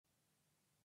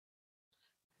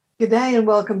G'day and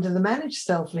welcome to the Manage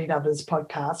Self Lead Others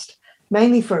podcast,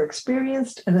 mainly for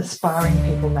experienced and aspiring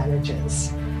people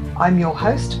managers. I'm your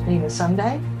host, Nina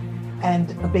Sunday,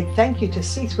 and a big thank you to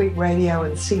C-Suite Radio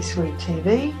and C-Suite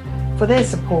TV for their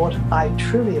support. I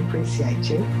truly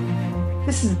appreciate you.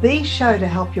 This is the show to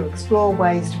help you explore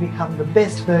ways to become the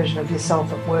best version of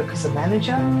yourself at work as a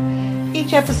manager.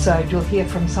 Each episode, you'll hear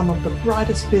from some of the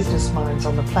brightest business minds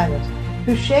on the planet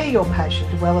who share your passion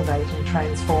to elevate and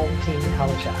transform team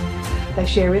culture. They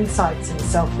share insights in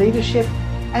self-leadership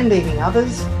and leading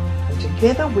others, and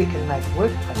together we can make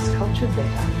workplace culture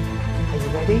better. Are you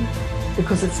ready?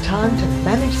 Because it's time to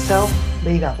manage self,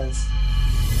 lead others.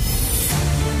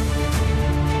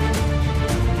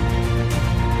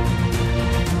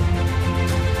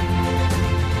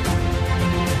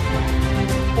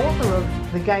 Author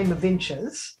of The Game of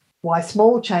Inches, Why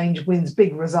Small Change Wins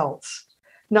Big Results,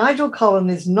 Nigel Collin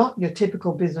is not your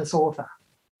typical business author.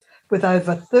 With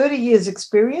over 30 years'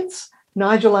 experience,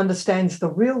 Nigel understands the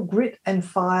real grit and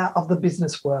fire of the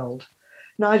business world.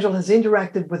 Nigel has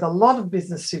interacted with a lot of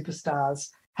business superstars,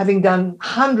 having done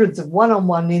hundreds of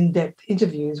one-on-one in-depth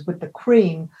interviews with the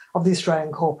cream of the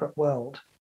Australian corporate world.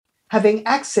 Having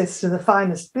access to the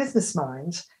finest business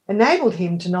minds enabled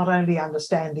him to not only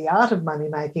understand the art of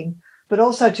money-making, but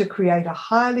also to create a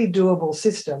highly doable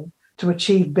system to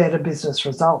achieve better business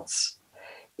results.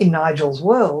 In Nigel's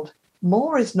world,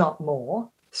 more is not more,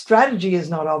 strategy is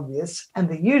not obvious, and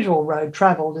the usual road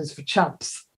travelled is for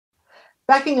chumps.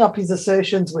 Backing up his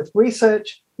assertions with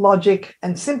research, logic,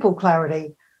 and simple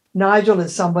clarity, Nigel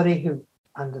is somebody who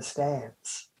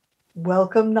understands.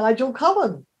 Welcome, Nigel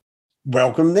Collin.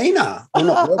 Welcome, Nina. Well,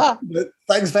 not welcome, but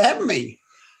thanks for having me.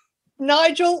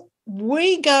 Nigel,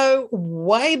 we go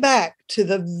way back to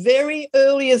the very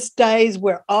earliest days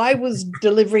where I was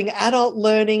delivering adult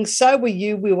learning. So were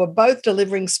you. We were both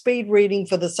delivering speed reading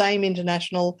for the same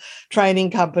international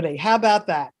training company. How about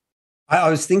that? I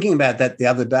was thinking about that the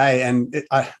other day, and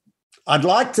I'd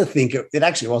like to think it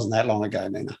actually wasn't that long ago,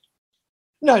 Nina.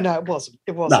 No, it wasn't.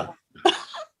 It wasn't. No,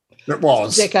 it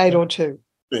was. A decade or two.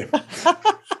 Yeah.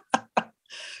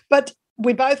 But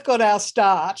we both got our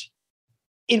start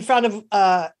in front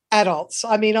of adults.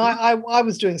 I mean, I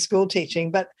was doing school teaching,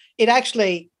 but it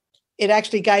actually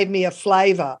gave me a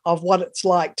flavour of what it's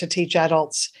like to teach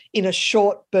adults in a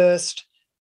short burst,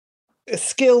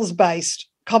 skills-based,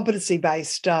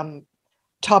 competency-based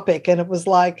topic. And it was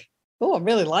like, oh, I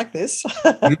really like this.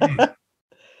 Mm-hmm.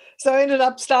 So I ended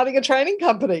up starting a training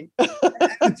company.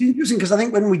 It's interesting because I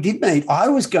think when we did meet, I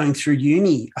was going through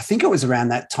uni. I think it was around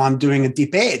that time doing a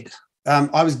dip ed.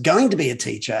 I was going to be a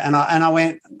teacher, and I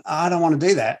went, I don't want to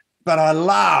do that. But I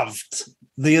loved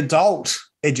the adult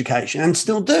education and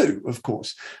still do, of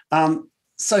course.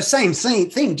 So same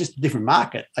thing, just a different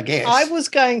market, I guess. I was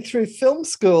going through film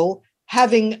school,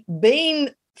 having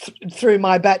been through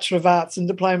my Bachelor of Arts and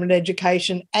Diploma in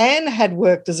Education and had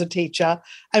worked as a teacher,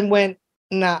 and went,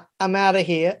 nah, I'm out of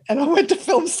here. And I went to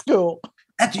film school.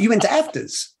 You went to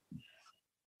AFTRS?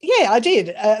 Yeah, I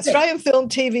did. Australian Film,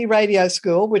 TV, Radio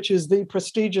School, which is the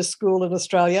prestigious school in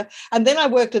Australia. And then I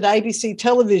worked at ABC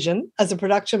Television as a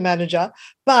production manager,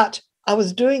 but I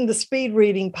was doing the speed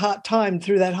reading part-time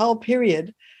through that whole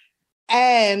period,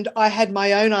 and I had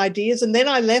my own ideas. And then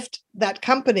I left that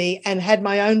company and had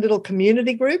my own little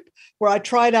community group where I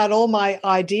tried out all my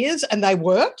ideas, and they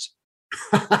worked.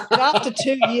 But after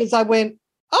 2 years, I went,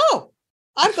 oh,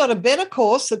 I've got a better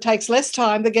course that takes less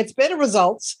time, that gets better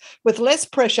results with less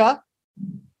pressure.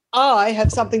 I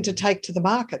have something to take to the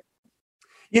market.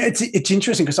 Yeah, it's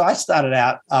interesting because I started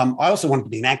out, I also wanted to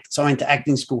be an actor, so I went to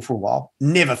acting school for a while,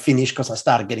 never finished because I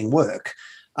started getting work.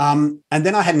 And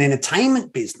then I had an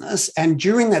entertainment business, and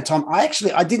during that time,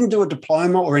 I didn't do a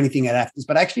diploma or anything at AFTRS,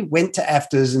 but I actually went to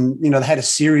AFTRS, and they had a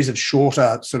series of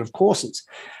shorter sort of courses.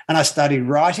 And I studied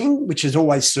writing, which has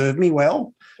always served me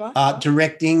well.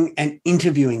 Directing and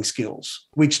interviewing skills,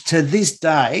 which to this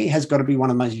day has got to be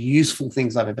one of the most useful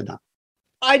things I've ever done.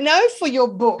 I know for your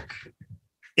book.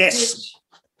 Yes.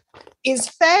 Is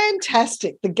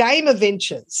fantastic, The Game of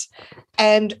Inches.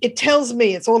 And it tells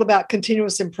me it's all about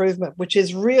continuous improvement, which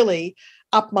is really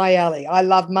up my alley. I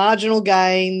love marginal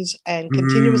gains and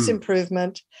continuous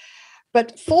improvement.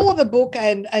 But for the book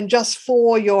and just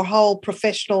for your whole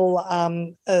professional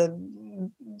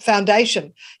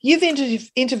foundation, you've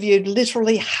interviewed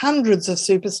literally hundreds of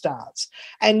superstars,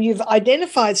 and you've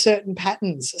identified certain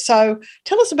patterns. So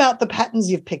tell us about the patterns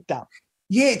you've picked up.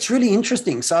 Yeah, it's really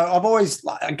interesting. So I've always,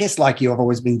 I guess like you, I've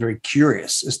always been very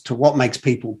curious as to what makes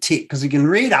people tick, because you can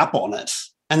read up on it,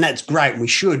 and that's great, and we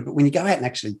should, but when you go out and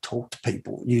actually talk to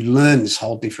people, you learn this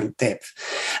whole different depth.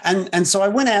 And so I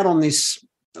went out on this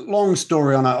long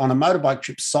story, on a motorbike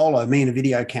trip solo, me and a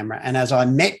video camera. And as I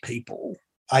met people,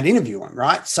 I'd interview them,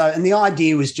 right? So, and the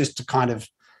idea was just to kind of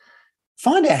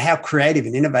find out how creative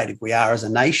and innovative we are as a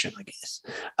nation, I guess.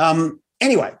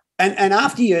 Anyway, and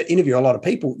after you interview a lot of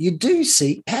people, you do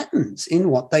see patterns in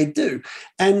what they do.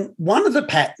 And one of the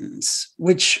patterns,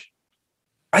 which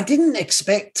I didn't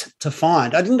expect to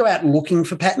find, I didn't go out looking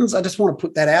for patterns. I just want to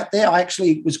put that out there. I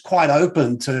actually was quite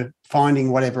open to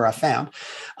finding whatever I found,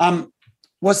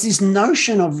 was this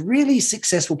notion of really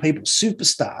successful people,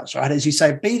 superstars, right? As you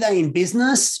say, be they in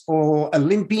business or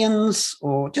Olympians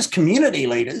or just community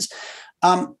leaders,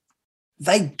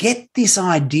 they get this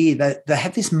idea that they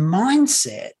have this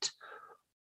mindset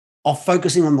of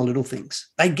focusing on the little things.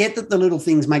 They get that the little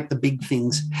things make the big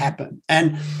things happen.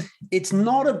 And it's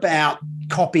not about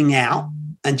copying out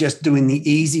and just doing the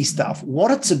easy stuff.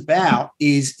 What it's about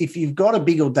is, if you've got a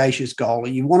big audacious goal or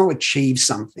you want to achieve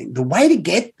something, the way to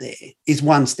get there is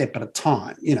one step at a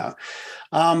time, you know.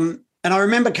 And I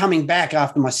remember coming back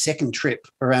after my second trip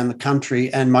around the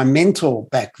country, and my mentor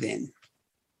back then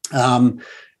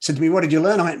said to me, "What did you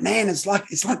learn?" I went, "Man, it's like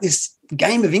this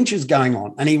game of inches going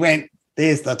on." And he went,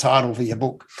 "There's the title for your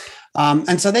book."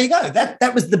 And so there you go.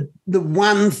 That was the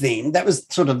one thing, that was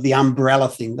sort of the umbrella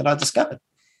thing that I discovered.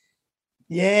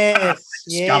 Yes.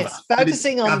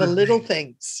 Focusing on the little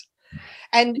things.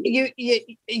 And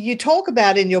you talk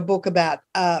about in your book about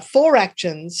 4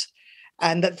 actions,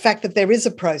 and the fact that there is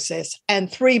a process, and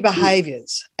 3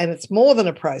 behaviors, and it's more than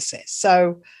a process.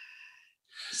 So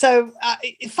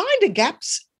find a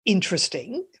gap's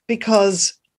interesting,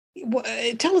 because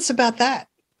tell us about that.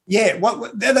 Yeah,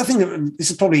 the other thing,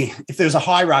 this is probably, if there's a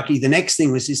hierarchy, the next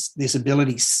thing was this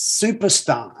ability.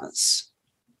 Superstars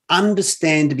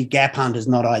understand to be gap hunters,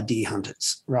 not idea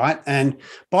hunters, right? And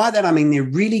by that, I mean they're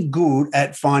really good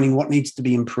at finding what needs to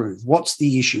be improved. What's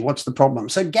the issue? What's the problem?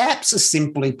 So gaps are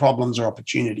simply problems or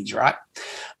opportunities, right?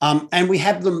 And we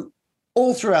have them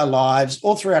all through our lives,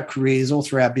 all through our careers, all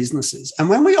through our businesses. And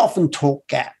when we often talk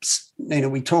gaps, you know,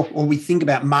 we think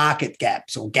about market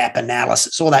gaps or gap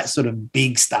analysis, all that sort of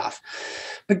big stuff.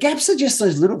 But gaps are just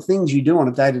those little things you do on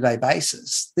a day-to-day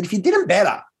basis that, if you did them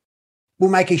better, will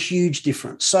make a huge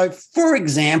difference. So, for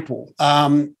example,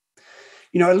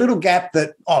 you know, a gap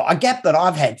that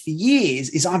I've had for years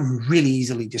is I'm really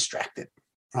easily distracted,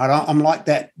 right? I'm like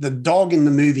the dog in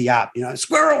the movie Up, you know,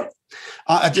 squirrel.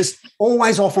 I just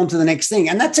always off onto the next thing.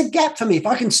 And that's a gap for me. If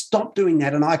I can stop doing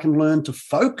that and I can learn to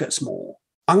focus more,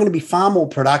 I'm going to be far more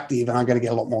productive and I'm going to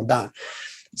get a lot more done.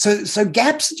 So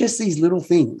gaps are just these little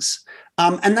things.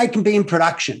 And they can be in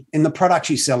production, in the products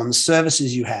you sell and the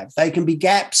services you have. They can be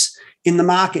gaps in the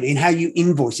market, in how you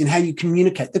invoice, in how you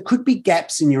communicate. There could be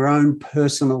gaps in your own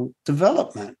personal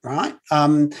development, right?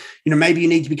 You know, maybe you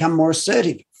need to become more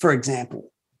assertive, for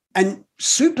example. And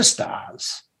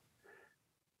superstars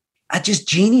are just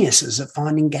geniuses at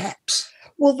finding gaps.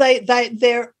 Well,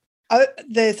 they're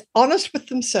honest with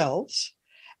themselves,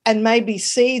 and maybe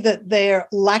see that they're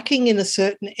lacking in a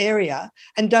certain area,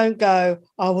 and don't go,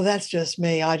 "Oh, well, that's just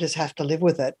me, I just have to live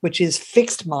with it," which is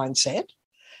fixed mindset.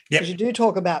 Because you do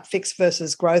talk about fixed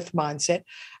versus growth mindset.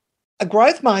 A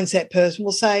growth mindset person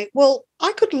will say, "Well,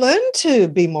 I could learn to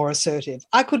be more assertive.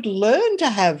 I could learn to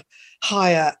have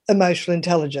higher emotional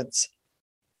intelligence."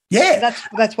 Yeah.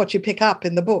 That's what you pick up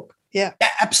in the book. Yeah,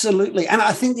 absolutely. And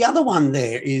I think the other one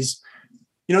there is,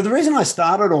 you know, the reason I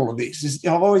started all of this is, you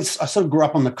know, I sort of grew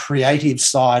up on the creative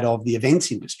side of the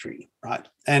events industry, right?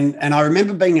 And I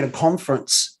remember being at a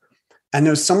conference, and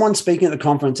there was someone speaking at the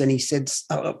conference, and he said,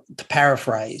 to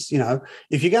paraphrase, you know,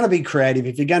 if you're going to be creative,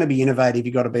 if you're going to be innovative,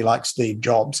 you've got to be like Steve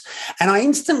Jobs. And I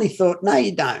instantly thought, no,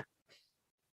 you don't.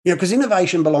 You know, because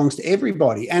innovation belongs to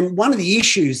everybody. And one of the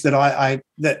issues that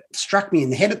that struck me in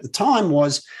the head at the time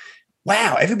was,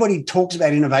 wow, everybody talks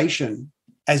about innovation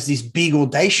as this big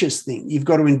audacious thing. You've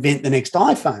got to invent the next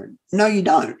iPhone. No, you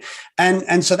don't.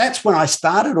 And so that's when I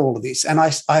started all of this. And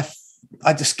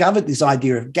I discovered this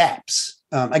idea of gaps.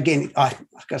 Again, like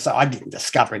I say, I didn't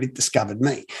discover it. It discovered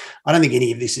me. I don't think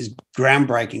any of this is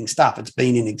groundbreaking stuff. It's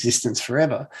been in existence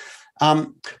forever.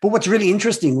 But what's really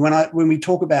interesting, when we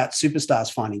talk about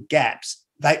superstars finding gaps,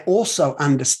 they also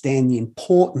understand the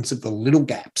importance of the little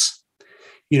gaps,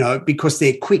 you know, because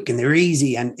they're quick and they're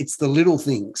easy and it's the little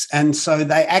things. And so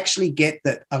they actually get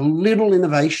that a little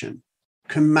innovation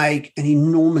can make an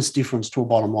enormous difference to a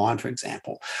bottom line, for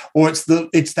example. Or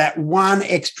it's that one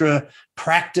extra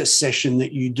practice session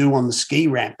that you do on the ski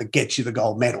ramp that gets you the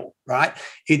gold medal, right?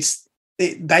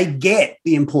 They get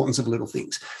the importance of little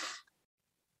things.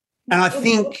 And I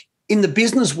think in the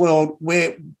business world,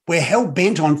 we're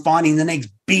hell-bent on finding the next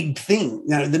big thing, you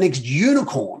know, the next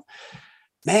unicorn.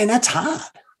 Man, that's hard.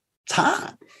 It's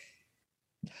hard.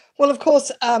 Well, of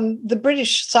course, the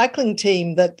British cycling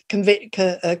team that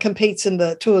competes in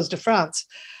the Tours de France,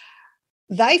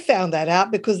 they found that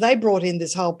out because they brought in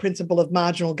this whole principle of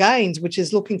marginal gains, which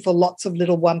is looking for lots of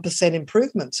little 1%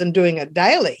 improvements and doing it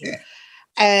daily. Yeah.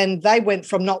 And they went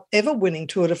from not ever winning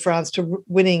Tour de France to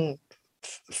winning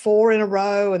 4 in a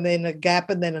row and then a gap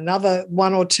and then another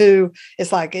 1 or 2.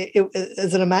 It's like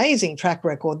it's an amazing track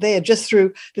record there just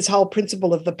through this whole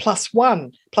principle of the plus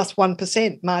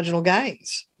 1% marginal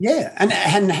gains. Yeah.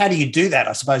 And how do you do that,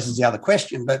 I suppose, is the other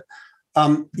question. But,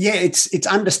 it's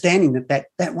understanding that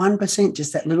 1%,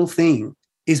 just that little thing,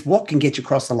 is what can get you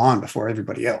across the line before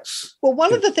everybody else. Well,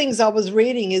 one of the things I was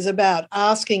reading is about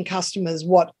asking customers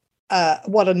what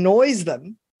annoys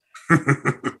them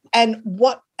and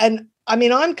I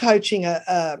mean, I'm coaching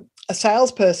a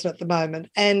salesperson at the moment,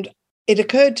 and it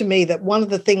occurred to me that one of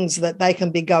the things that they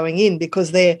can be going in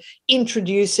because they're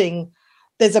introducing,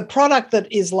 there's a product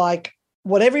that is like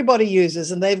what everybody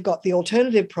uses and they've got the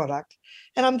alternative product.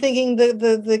 And I'm thinking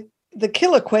the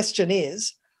killer question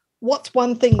is, what's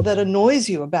one thing that annoys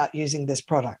you about using this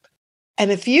product?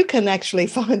 And if you can actually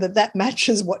find that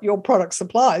matches what your product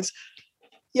supplies,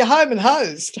 you're home and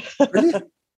hosed. Brilliant.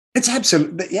 It's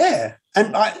absolutely, yeah.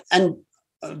 And I'm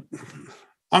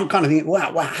kind of thinking,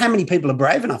 wow, how many people are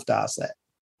brave enough to ask that?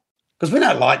 Because we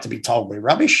don't like to be told we're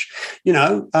rubbish,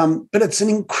 but it's an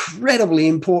incredibly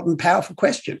important, powerful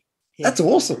question. Yeah. That's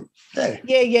awesome. Yeah.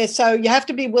 Yeah. So you have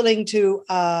to be willing to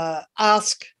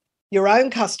ask your own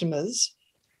customers,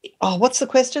 what's the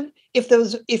question?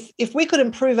 If we could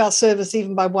improve our service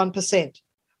even by 1%,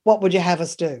 what would you have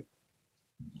us do?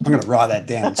 I'm going to write that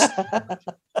down.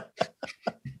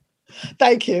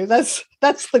 Thank you. That's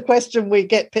the question we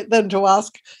get them to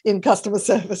ask in customer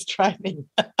service training.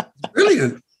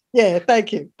 Brilliant. Yeah,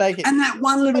 thank you. And that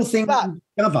one little thing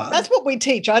that's what we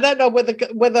teach. I don't know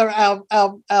whether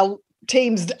our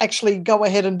teams actually go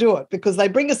ahead and do it because they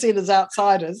bring us in as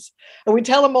outsiders and we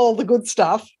tell them all the good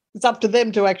stuff. It's up to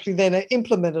them to actually then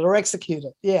implement it or execute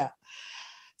it. Yeah.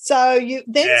 So you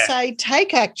then say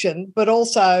take action, but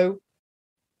also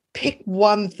pick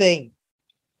one thing.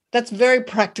 That's very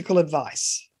practical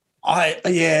advice.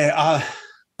 There's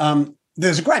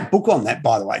a great book on that,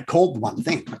 by the way, called The One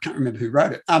Thing. I can't remember who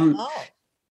wrote it.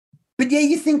 But yeah,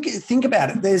 you think about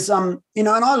it. There's and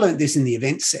I learned this in the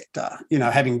event sector,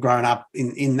 having grown up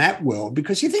in that world,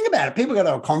 because you think about it, people go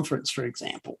to a conference, for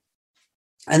example,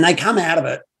 and they come out of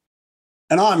it,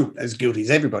 and I'm as guilty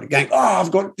as everybody, going,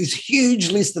 I've got this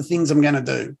huge list of things I'm going to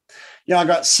do. I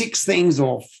got 6 things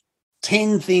or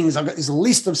 10 things. I've got this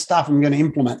list of stuff I'm going to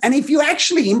implement. And if you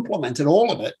actually implemented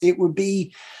all of it, it would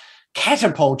be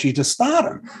catapult you to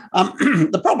stardom.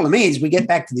 The problem is we get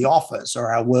back to the office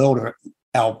or our world or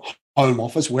our home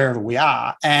office, wherever we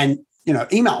are, and,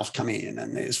 emails come in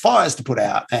and there's fires to put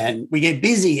out and we get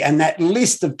busy, and that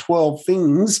list of 12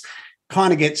 things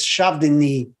kind of gets shoved in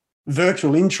the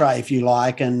virtual in tray, if you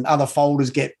like, and other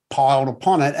folders get piled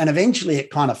upon it, and eventually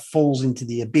it kind of falls into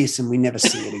the abyss and we never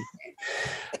see it again.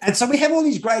 And so we have all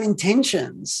these great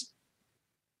intentions,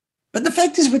 but the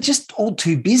fact is we're just all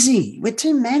too busy. We're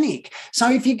too manic.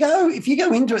 So if you go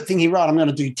into it thinking, right, I'm going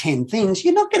to do 10 things,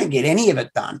 you're not going to get any of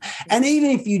it done. And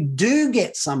even if you do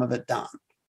get some of it done,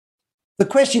 the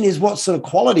question is, what sort of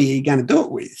quality are you going to do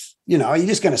it with? Are you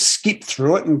just going to skip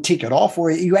through it and tick it off, or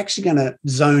are you actually going to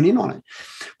zone in on it?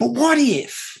 But what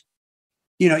if,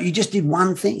 you just did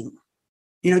one thing?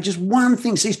 Just one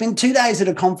thing. So you spend 2 days at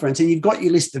a conference and you've got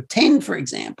your list of 10, for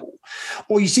example,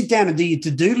 or you sit down and do your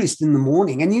to-do list in the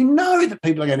morning and you know that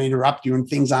people are going to interrupt you and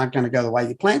things aren't going to go the way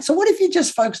you planned. So what if you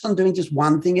just focused on doing just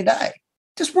one thing a day?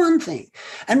 Just one thing.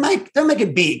 And don't make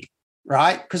it big,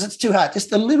 right? Because it's too hard.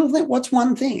 Just a little thing. What's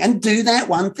one thing? And do that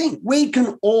one thing. We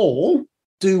can all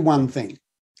do one thing.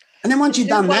 And then once you've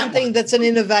done that one thing that's an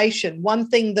innovation, one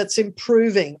thing that's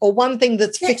improving, or one thing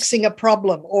that's fixing a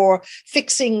problem, or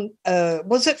fixing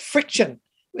friction?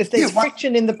 If there's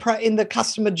friction in the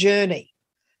customer journey,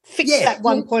 fix that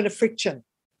one point of friction.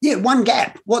 Yeah, one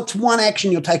gap. What's one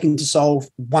action you're taking to solve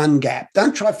one gap?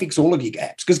 Don't try to fix all of your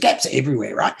gaps, because gaps are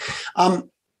everywhere, right? And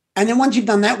then once you've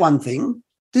done that one thing,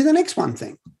 do the next one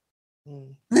thing.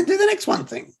 And then do the next one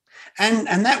thing.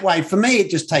 And that way, for me, it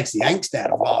just takes the angst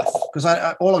out of life, because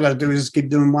all I got to do is just keep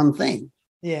doing one thing.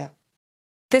 Yeah.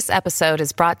 This episode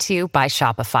is brought to you by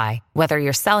Shopify. Whether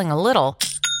you're selling a little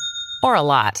or a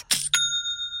lot,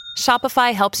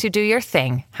 Shopify helps you do your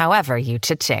thing, however you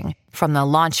cha-ching. From the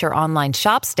launch your online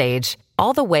shop stage,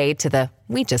 all the way to the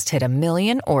we just hit 1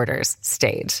 million orders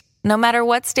stage. No matter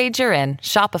what stage you're in,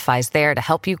 Shopify's there to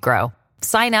help you grow.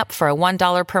 Sign up for a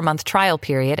 $1 per month trial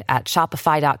period at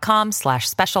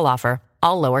shopify.com/special offer,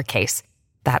 all lowercase.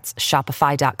 That's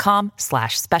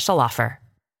shopify.com/special offer.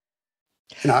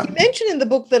 You mentioned in the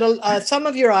book that some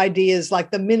of your ideas,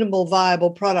 like the minimal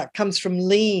viable product, comes from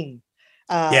lean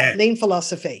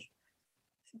philosophy.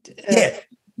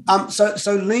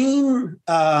 So lean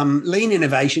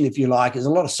innovation, if you like, is a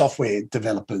lot of software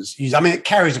developers use. I mean, it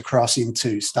carries across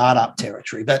into startup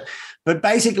territory, but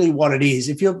basically what it is,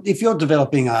 if you're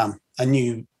developing a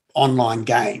new online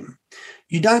game,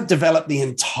 you don't develop the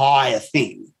entire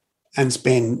thing and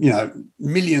spend,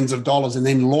 millions of dollars and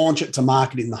then launch it to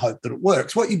market in the hope that it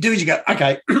works. What you do is you go,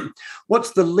 okay,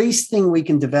 what's the least thing we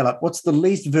can develop? What's the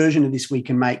least version of this we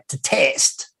can make to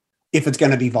test if it's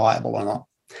going to be viable or not?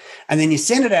 And then you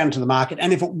send it out into the market.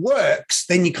 And if it works,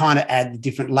 then you kind of add the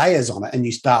different layers on it and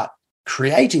you start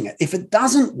creating it. If it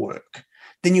doesn't work,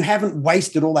 then you haven't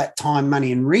wasted all that time,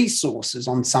 money, and resources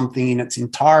on something in its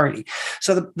entirety.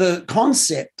 So the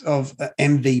concept of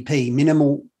MVP,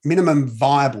 minimum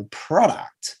viable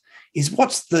product, is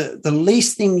what's the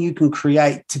least thing you can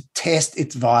create to test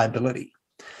its viability.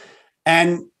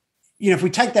 And, if we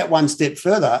take that one step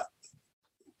further,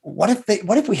 what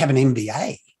if we have an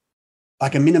MVA,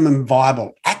 like a minimum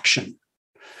viable action?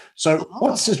 So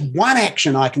what's just one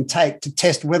action I can take to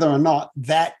test whether or not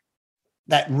that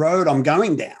road I'm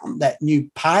going down, that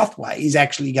new pathway, is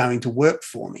actually going to work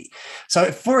for me? So,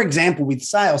 for example, with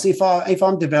sales, if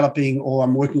I'm developing or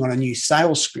I'm working on a new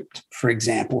sales script, for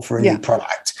example, for a new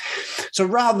product, so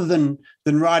rather than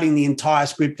writing the entire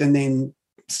script and then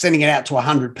sending it out to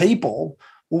 100 people,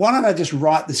 well, why don't I just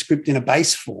write the script in a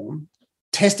base form,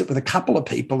 test it with a couple of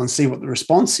people and see what the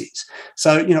response is?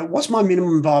 So, what's my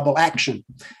minimum viable action?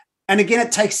 And again,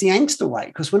 it takes the angst away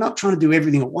because we're not trying to do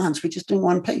everything at once. We're just doing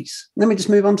one piece. And then we just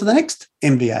move on to the next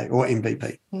MVA or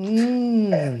MVP.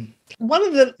 One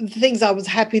of the things I was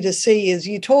happy to see is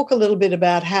you talk a little bit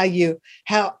about how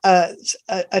a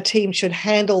team should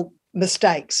handle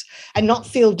mistakes and not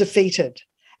feel defeated,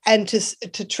 and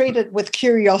to treat it with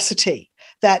curiosity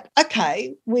that,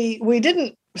 okay, we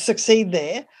didn't succeed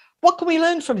there. What can we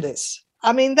learn from this?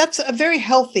 I mean, that's a very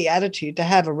healthy attitude to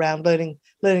have around learning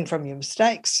from your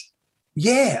mistakes.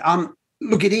 Yeah,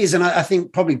 look, it is. And I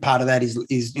think probably part of that is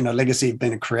legacy of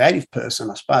being a creative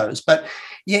person, I suppose. But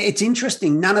yeah, it's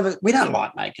interesting. We don't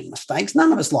like making mistakes.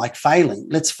 None of us like failing.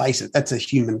 Let's face it, that's a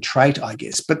human trait, I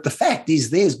guess. But the fact is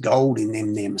there's gold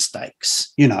in their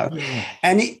mistakes, Yeah.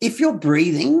 And if you're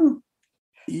breathing,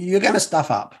 you're going to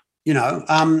stuff up,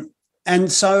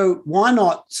 And so why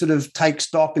not sort of take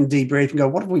stock and debrief and go,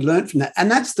 what have we learned from that?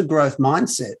 And that's the growth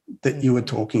mindset that you were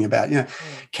talking about.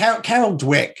 Carol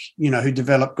Dweck, who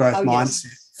developed growth mindset.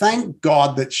 Yes. Thank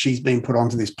God that she's been put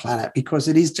onto this planet, because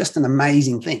it is just an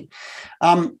amazing thing.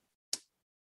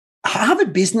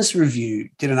 Harvard Business Review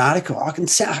did an article. I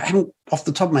haven't off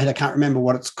the top of my head, I can't remember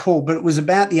what it's called, but it was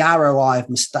about the ROI of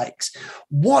mistakes.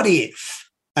 What if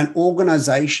an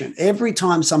organization, every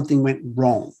time something went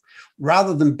wrong,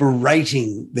 rather than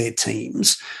berating their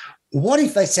teams, what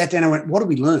if they sat down and went, what did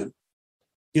we learn?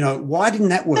 Why didn't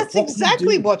that work? That's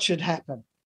exactly what should happen.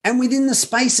 And within the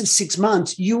space of 6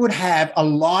 months, you would have a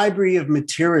library of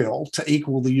material to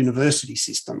equal the university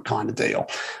system kind of deal.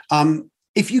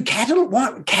 If you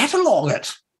catalog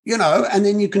it, and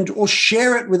then you can, or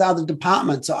share it with other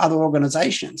departments or other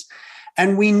organizations.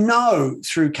 And we know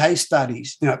through case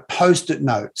studies, Post-it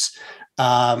notes,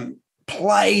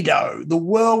 Play-Doh. The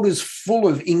world is full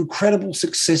of incredible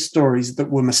success stories that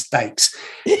were mistakes.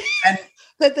 And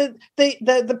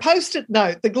the Post-it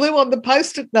note, the glue on the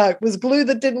Post-it note was glue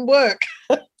that didn't work.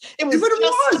 It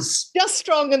was just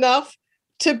strong enough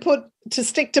to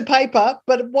stick to paper,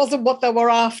 but it wasn't what they were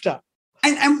after.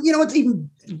 And what's even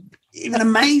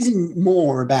amazing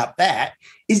more about that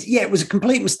is, it was a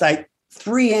complete mistake.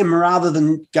 3M, rather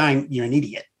than going, you're an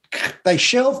idiot, they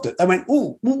shelved it. They went,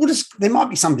 oh, well, there might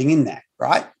be something in that,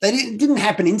 right? It didn't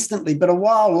happen instantly, but a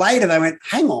while later they went,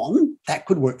 hang on, that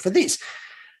could work for this.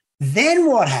 Then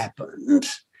what happened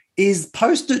is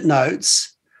Post-it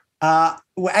notes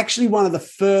were actually one of the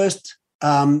first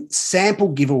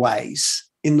sample giveaways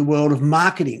in the world of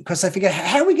marketing, because they figured,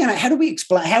 how do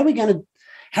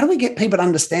we get people to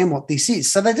understand what this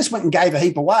is? So they just went and gave a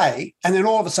heap away, and then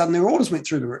all of a sudden their orders went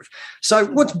through the roof. So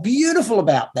what's beautiful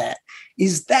about that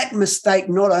is that mistake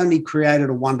not only created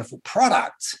a wonderful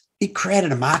product, it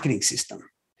created a marketing system.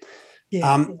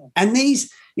 And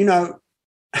these, you got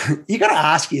to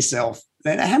ask yourself,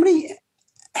 how many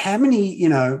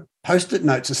Post-it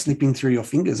notes are slipping through your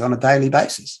fingers on a daily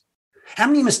basis? How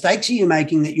many mistakes are you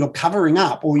making that you're covering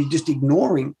up or you're just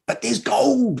ignoring? But there's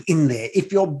gold in there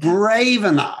if you're brave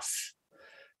enough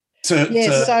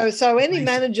to. So any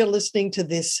manager listening to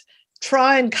this,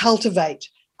 try and cultivate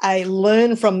a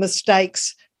learn from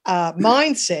mistakes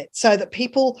mindset so that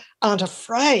people aren't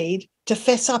afraid to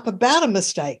fess up about a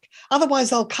mistake. Otherwise,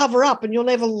 they'll cover up and you'll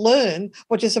never learn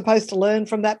what you're supposed to learn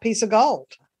from that piece of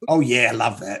gold. Oh, yeah, I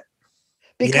love that.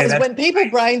 Because when people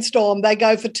brainstorm, they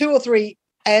go for 2 or 3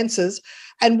 answers.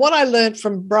 And what I learned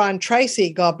from Brian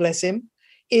Tracy, God bless him,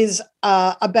 is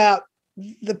about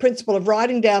the principle of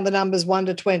writing down the numbers 1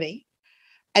 to 20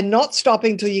 and not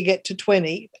stopping till you get to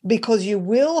 20, because you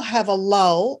will have a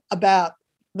lull about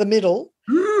the middle.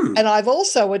 And I've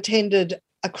also attended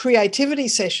a creativity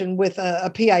session with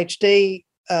a PhD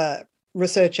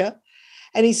researcher,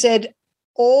 and he said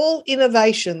all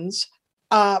innovations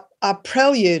are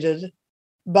preluded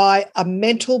by a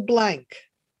mental blank.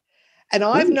 And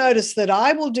I've noticed that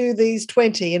I will do these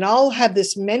 20 and I'll have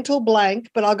this mental blank,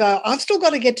 but I'll go, I've still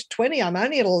got to get to 20. I'm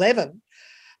only at 11.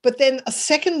 But then a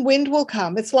second wind will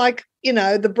come. It's like,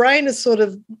 the brain has sort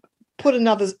of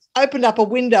opened up a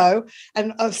window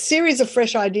and a series of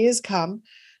fresh ideas come.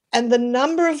 And the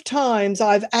number of times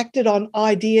I've acted on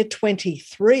idea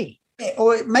 23.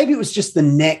 Or maybe it was just the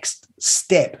next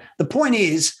step. The point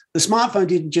is, the smartphone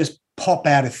didn't just pop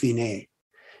out of thin air.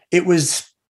 It was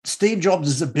Steve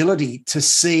Jobs' ability to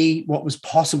see what was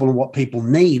possible and what people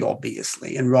need,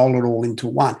 obviously, and roll it all into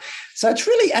one. So it's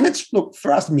really, look,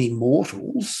 for us mere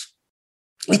mortals,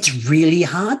 it's really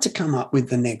hard to come up with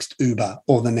the next Uber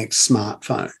or the next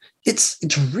smartphone. It's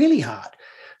really hard.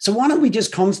 So why don't we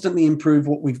just constantly improve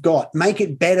what we've got, make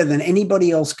it better than anybody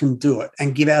else can do it,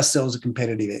 and give ourselves a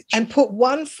competitive edge? And put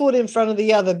one foot in front of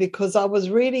the other, because I was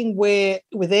reading where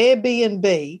with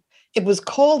Airbnb, it was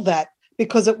called that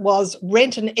because it was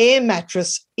rent an air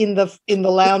mattress in the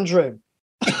lounge room.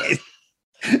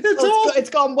 It's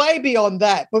gone way beyond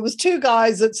that. But it was 2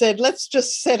 guys that said, let's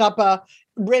just set up a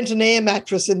rent an air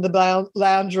mattress in the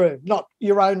lounge room, not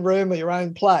your own room or your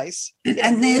own place.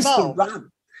 And there's the run,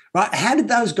 right? How did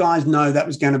those guys know that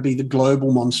was going to be the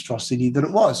global monstrosity that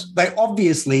it was? They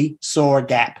obviously saw a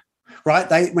gap, right?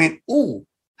 They went, oh,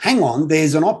 hang on,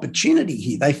 there's an opportunity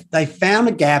here. They found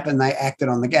a gap and they acted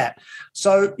on the gap.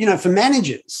 So, for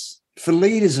managers, for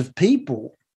leaders of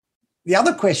people, the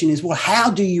other question is, well, how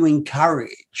do you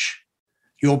encourage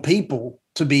your people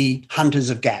to be hunters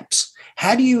of gaps?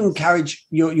 How do you encourage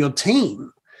your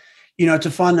team,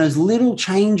 to find those little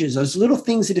changes, those little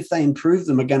things that if they improve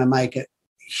them are going to make it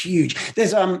huge?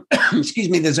 There's,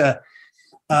 there's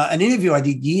an interview I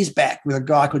did years back with a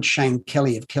guy called Shane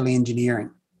Kelly of Kelly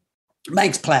Engineering.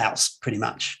 Makes plows pretty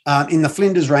much in the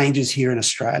Flinders Ranges here in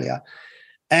Australia.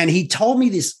 And he told me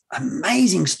this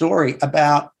amazing story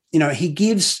about, he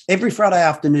gives every Friday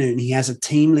afternoon, he has a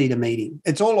team leader meeting.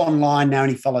 It's all online now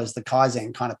and he follows the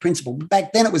Kaizen kind of principle. But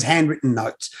back then it was handwritten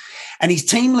notes. And his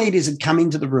team leaders had come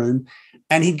into the room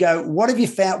and he'd go, what have you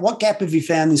found? What gap have you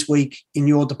found this week in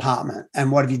your department?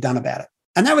 And what have you done about it?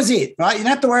 And that was it, right? You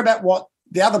don't have to worry about what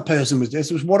the other person was doing.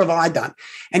 It was, what have I done?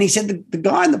 And he said the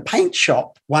guy in the paint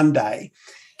shop one day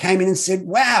came in and said,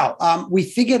 wow, we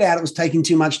figured out it was taking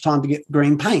too much time to get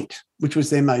green paint, which was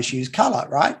their most used color,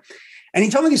 right? And he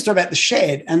told me this story about the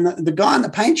shed. And the guy in the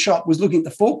paint shop was looking at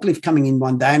the forklift coming in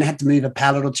one day and had to move a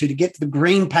pallet or 2 to get to the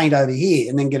green paint over here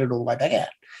and then get it all the way back out.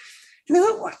 And they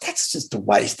thought, well, that's just a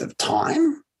waste of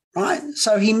time, right?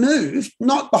 So he moved,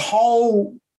 not the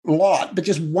whole lot, but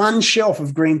just one shelf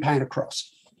of green paint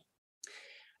across.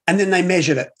 And then they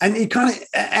measured it. And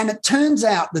it turns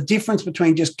out the difference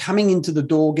between just coming into the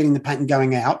door, getting the paint and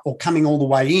going out, or coming all the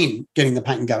way in, getting the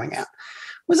paint and going out,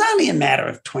 was only a matter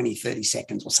of 20, 30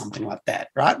 seconds or something like that,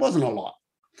 right? It wasn't a lot.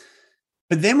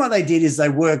 But then what they did is they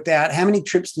worked out how many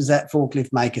trips does that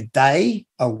forklift make a day,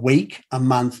 a week, a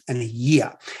month, and a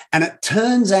year. And it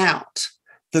turns out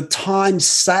the time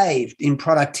saved in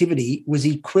productivity was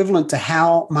equivalent to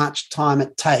how much time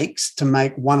it takes to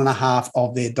make 1.5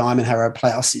 of their Diamond Harrow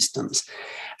plow systems.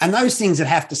 And those things that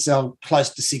have to sell close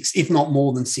to 6, if not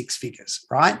more than 6 figures,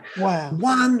 right? Wow.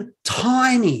 One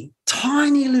tiny,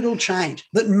 tiny little change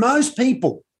that most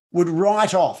people would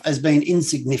write off as being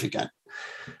insignificant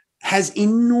has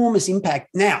enormous impact.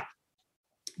 Now,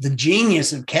 the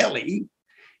genius of Kelly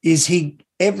is he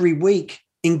every week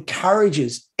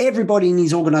encourages everybody in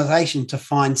his organization to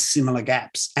find similar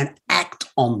gaps and act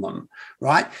on them,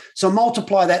 right? So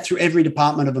multiply that through every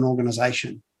department of an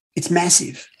organization. It's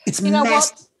massive. It's massive.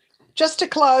 What? Just to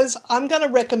close, I'm going to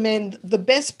recommend the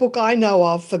best book I know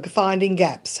of for finding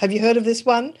gaps. Have you heard of this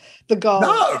one? The Goal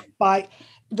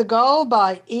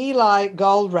by Eli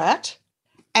Goldratt.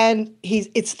 And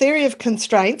it's Theory of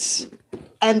Constraints,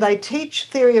 and they teach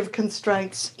theory of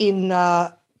constraints in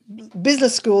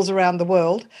business schools around the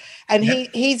world. And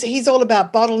he's all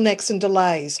about bottlenecks and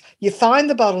delays. You find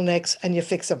the bottlenecks and you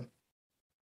fix them.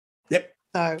 Yep.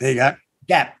 So there you go.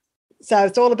 Gap. So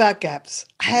it's all about gaps.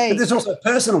 Hey, but there's also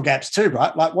personal gaps too,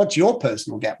 right? Like, what's your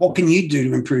personal gap? What can you do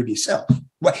to improve yourself?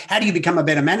 How do you become a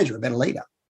better manager, a better leader?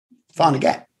 Find a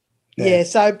gap. Yeah.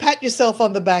 So pat yourself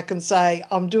on the back and say,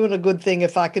 I'm doing a good thing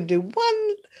if I can do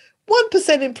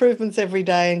 1% improvements every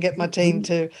day and get my team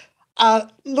to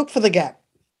look for the gap.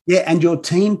 Yeah, and your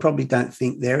team probably don't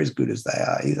think they're as good as they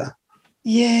are either.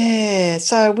 Yeah.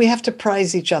 So we have to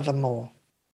praise each other more.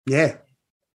 Yeah.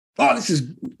 Oh, this has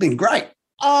been great.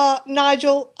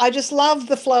 Nigel, I just love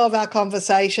the flow of our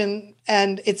conversation,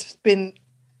 and it's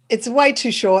way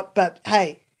too short, but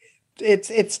hey,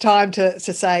 it's time to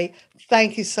say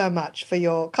thank you so much for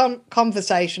your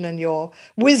conversation and your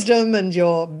wisdom and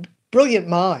your brilliant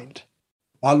mind.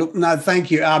 Oh, look, no, thank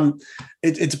you.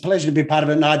 It's a pleasure to be part of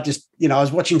it. And I just, I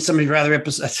was watching some of your other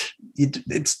episodes.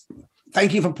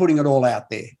 Thank you for putting it all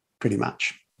out there, pretty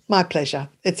much. My pleasure.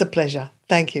 It's a pleasure.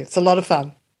 Thank you. It's a lot of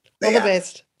fun. All the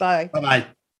best. Bye. Bye-bye.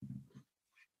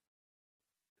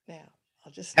 Now,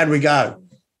 I'll just... How'd we go?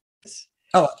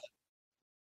 Oh.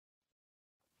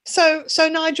 So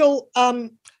Nigel,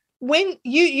 when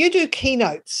you do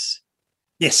keynotes,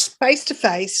 yes,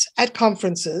 face-to-face at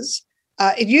conferences,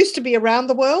 it used to be around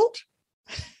the world.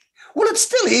 Well, it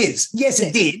still is. Yes,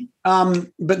 it did.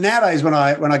 But nowadays, when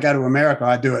I go to America,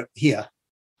 I do it here.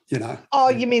 Oh,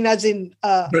 you mean as in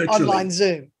online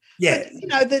Zoom? Yeah.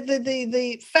 But,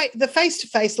 the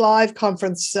face-to-face live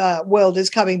conference world is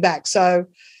coming back. So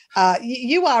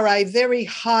you are a very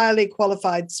highly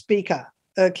qualified speaker,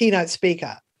 keynote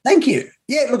speaker. Thank you.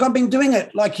 Yeah, look, I've been doing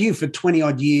it like you for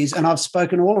 20-odd years, and I've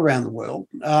spoken all around the world.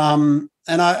 And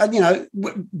prior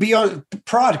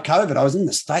to COVID, I was in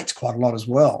the States quite a lot as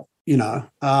well. I've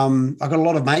got a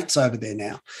lot of mates over there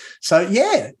now. So,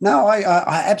 yeah, no,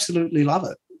 I absolutely love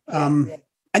it.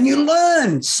 And you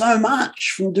learn so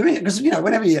much from doing it because,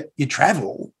 whenever you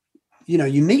travel,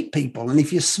 you meet people, and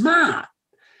if you're smart,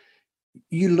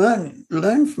 you learn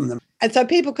from them. And so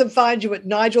people can find you at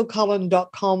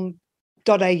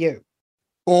nigelcollin.com.au.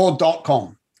 Or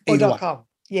 .com. Or .com,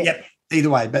 yeah. Yep, either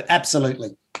way, but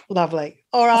absolutely. Lovely.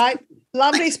 All right.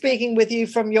 Lovely speaking with you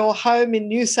from your home in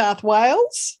New South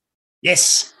Wales.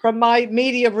 Yes. From my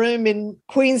media room in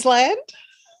Queensland.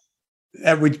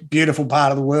 Which beautiful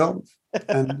part of the world.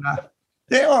 And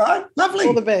yeah, all right. Lovely.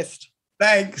 All the best.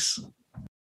 Thanks.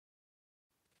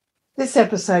 This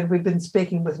episode, we've been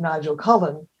speaking with Nigel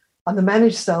Collin on the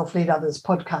Manage Self, Lead Others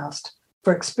podcast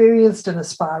for experienced and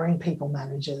aspiring people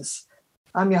managers.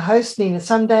 I'm your host, Nina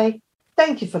Sunday.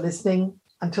 Thank you for listening.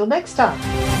 Until next time.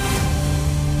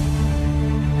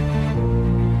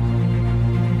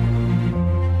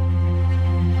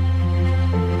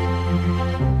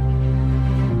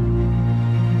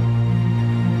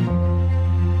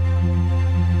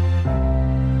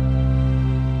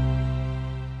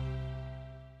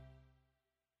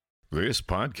 This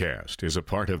podcast is a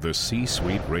part of the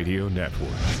C-Suite Radio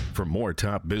Network. For more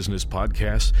top business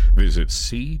podcasts, visit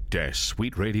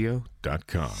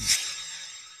c-suiteradio.com.